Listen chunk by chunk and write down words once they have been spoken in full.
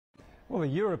Well, the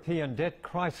European debt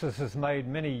crisis has made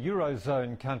many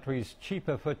Eurozone countries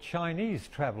cheaper for Chinese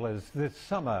travellers this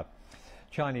summer.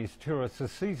 Chinese tourists are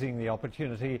seizing the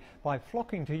opportunity by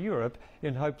flocking to Europe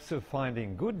in hopes of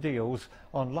finding good deals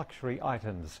on luxury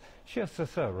items. Xie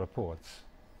Sisi reports.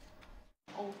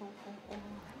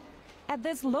 At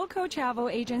this local travel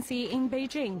agency in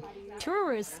Beijing,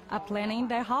 tourists are planning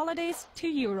their holidays to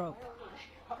Europe.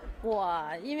 I've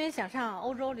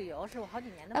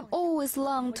always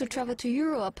longed to travel to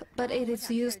Europe, but it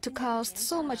is used to cost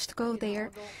so much to go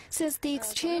there. Since the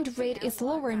exchange rate is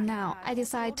lower now, I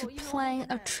decided to plan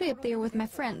a trip there with my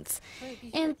friends.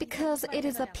 And because it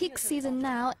is a peak season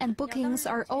now and bookings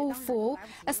are all full,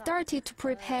 I started to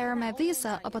prepare my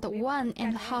visa about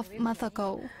 1.5 months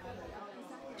ago.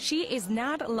 She is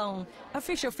not alone.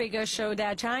 Official figures show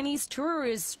that Chinese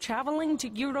tourists traveling to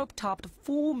Europe topped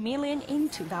 4 million in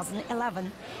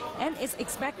 2011 and is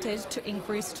expected to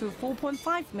increase to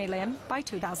 4.5 million by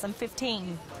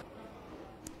 2015.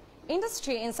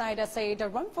 Industry insiders say the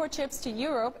run for trips to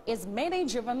Europe is mainly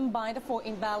driven by the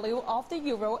falling value of the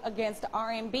euro against the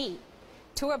RMB.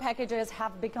 Tour packages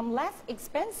have become less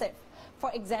expensive.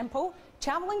 For example,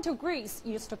 traveling to Greece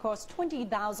used to cost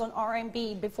 20,000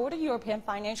 RMB before the European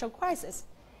financial crisis,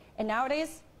 and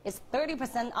nowadays it's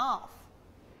 30% off.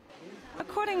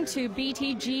 According to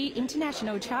BTG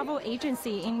International Travel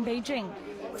Agency in Beijing,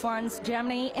 France,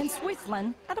 Germany and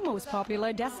Switzerland are the most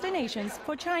popular destinations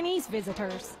for Chinese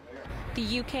visitors.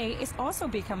 The UK is also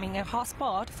becoming a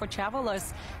hotspot for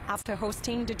travelers after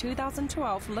hosting the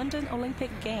 2012 London Olympic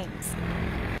Games.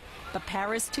 But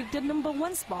Paris took the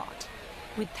 #1 spot,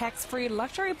 with tax-free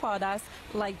luxury products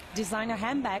like designer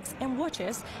handbags and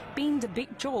watches being the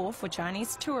big draw for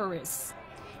Chinese tourists.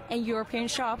 And European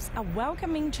shops are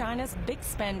welcoming China's big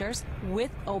spenders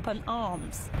with open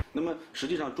arms.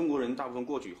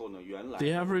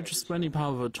 The average spending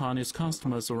power of Chinese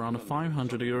customers is around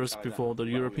 500 euros before the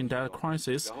European debt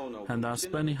crisis, and that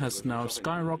spending has now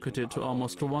skyrocketed to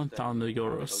almost 1,000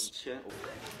 euros.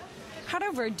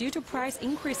 However, due to price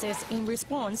increases in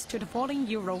response to the falling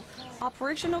euro,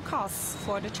 operational costs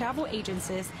for the travel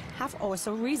agencies have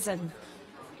also risen.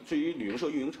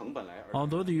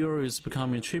 Although the euro is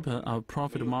becoming cheaper, our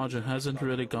profit margin hasn't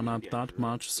really gone up that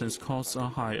much since costs are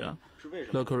higher.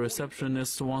 Local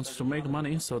receptionists want to make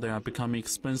money, so they are becoming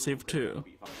expensive too.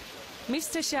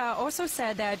 Mr. Xia also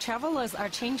said that travelers are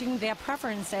changing their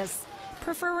preferences,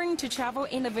 preferring to travel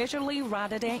individually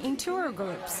rather than in tour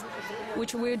groups,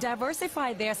 which will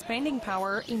diversify their spending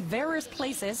power in various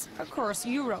places across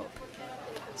Europe.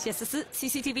 Xie Sisi,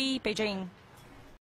 CCTV, Beijing.